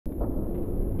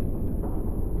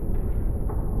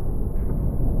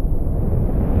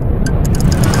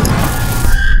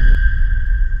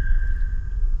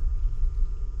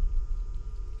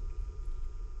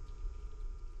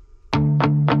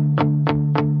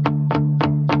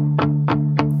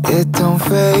It don't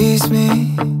faze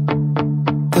me,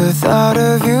 the thought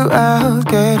of you out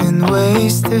getting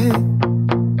wasted,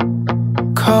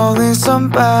 calling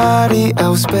somebody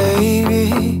else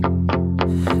baby.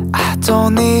 I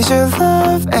don't need your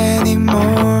love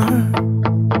anymore.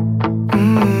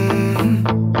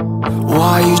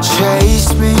 Why you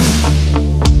chase me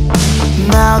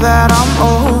now that I'm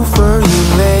over you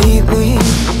lately?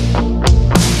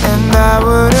 And I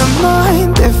wouldn't mind